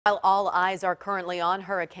While all eyes are currently on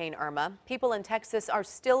Hurricane Irma, people in Texas are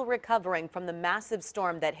still recovering from the massive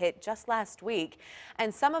storm that hit just last week,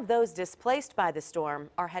 and some of those displaced by the storm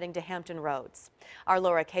are heading to Hampton Roads. Our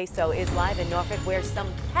Laura Caso is live in Norfolk, where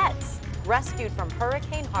some pets rescued from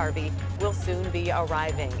Hurricane Harvey will soon be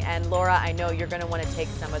arriving. And Laura, I know you're going to want to take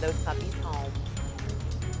some of those puppies home.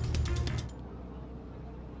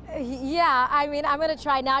 Yeah, I mean, I'm going to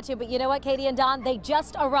try not to, but you know what, Katie and Don, they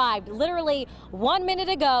just arrived. Literally 1 minute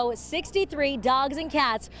ago, 63 dogs and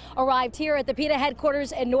cats arrived here at the PETA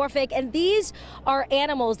headquarters in Norfolk, and these are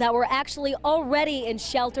animals that were actually already in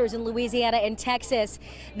shelters in Louisiana and Texas.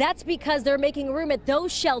 That's because they're making room at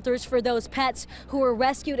those shelters for those pets who were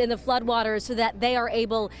rescued in the floodwaters so that they are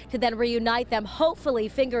able to then reunite them, hopefully,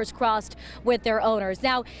 fingers crossed, with their owners.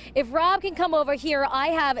 Now, if Rob can come over here, I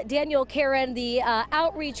have Daniel Karen, the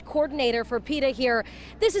outreach coordinator for PETA here.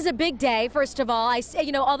 This is a big day, first of all.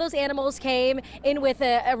 All those animals came in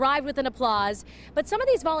arrived with an applause, but some of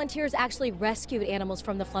these volunteers actually rescued animals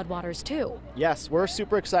from the floodwaters too. Yes, we're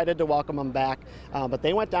super excited to welcome them back, but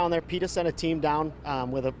they went down there. PETA sent a team down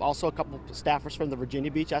with also a couple of staffers from the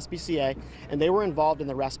Virginia Beach SPCA, and they were involved in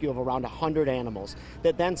the rescue of around 100 animals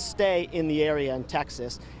that then stay in the area in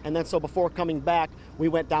Texas. And then so before coming back, we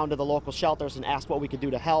went down to the local shelters and asked what we could do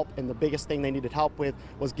to help, and the biggest thing they needed help with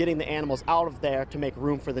was getting the animals out of there to make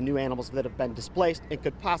room for the new animals that have been displaced and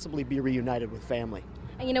could possibly be reunited with family.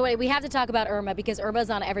 And you know what, we have to talk about Irma because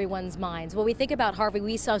Irma's on everyone's minds. When we think about Harvey,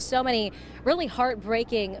 we saw so many really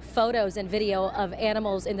heartbreaking photos and video of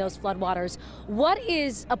animals in those floodwaters. What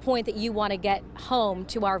is a point that you want to get home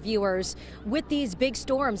to our viewers with these big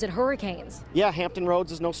storms and hurricanes? Yeah, Hampton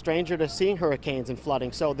Roads is no stranger to seeing hurricanes and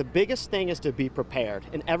flooding, so the biggest thing is to be prepared.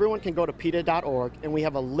 And everyone can go to PETA.org, and we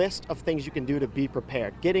have a list of things you can do to be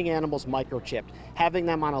prepared. Getting animals microchipped, having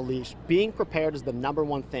them on a leash, being prepared is the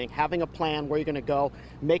 #1 thing. Having a plan where you're going to go,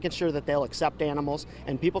 making sure that they'll accept animals,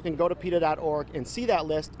 and people can go to PETA.org and see that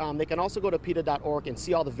list. They can also go to PETA.org and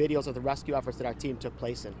see all the videos of the rescue efforts that our team took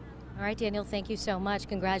place in. All right, Daniel, thank you so much.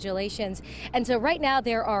 Congratulations. And so right now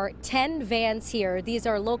there are 10 vans here. These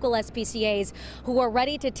are local SPCAs who are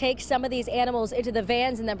ready to take some of these animals into the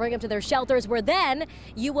vans and then bring them to their shelters, where then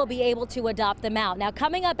you will be able to adopt them out. Now,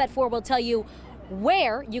 coming up at 4, we'll tell you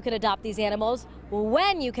where you can adopt these animals,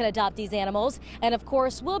 when you can adopt these animals, and of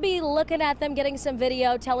course we'll be looking at them, getting some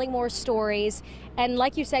video, telling more stories. And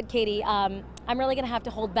like you said, Katie, I'm really going to have to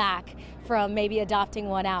hold back from maybe adopting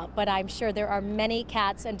one out, but I'm sure there are many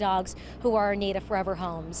cats and dogs who are in need of forever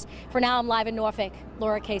homes. For now, I'm live in Norfolk.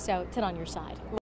 Laura Caso, 10 on your side.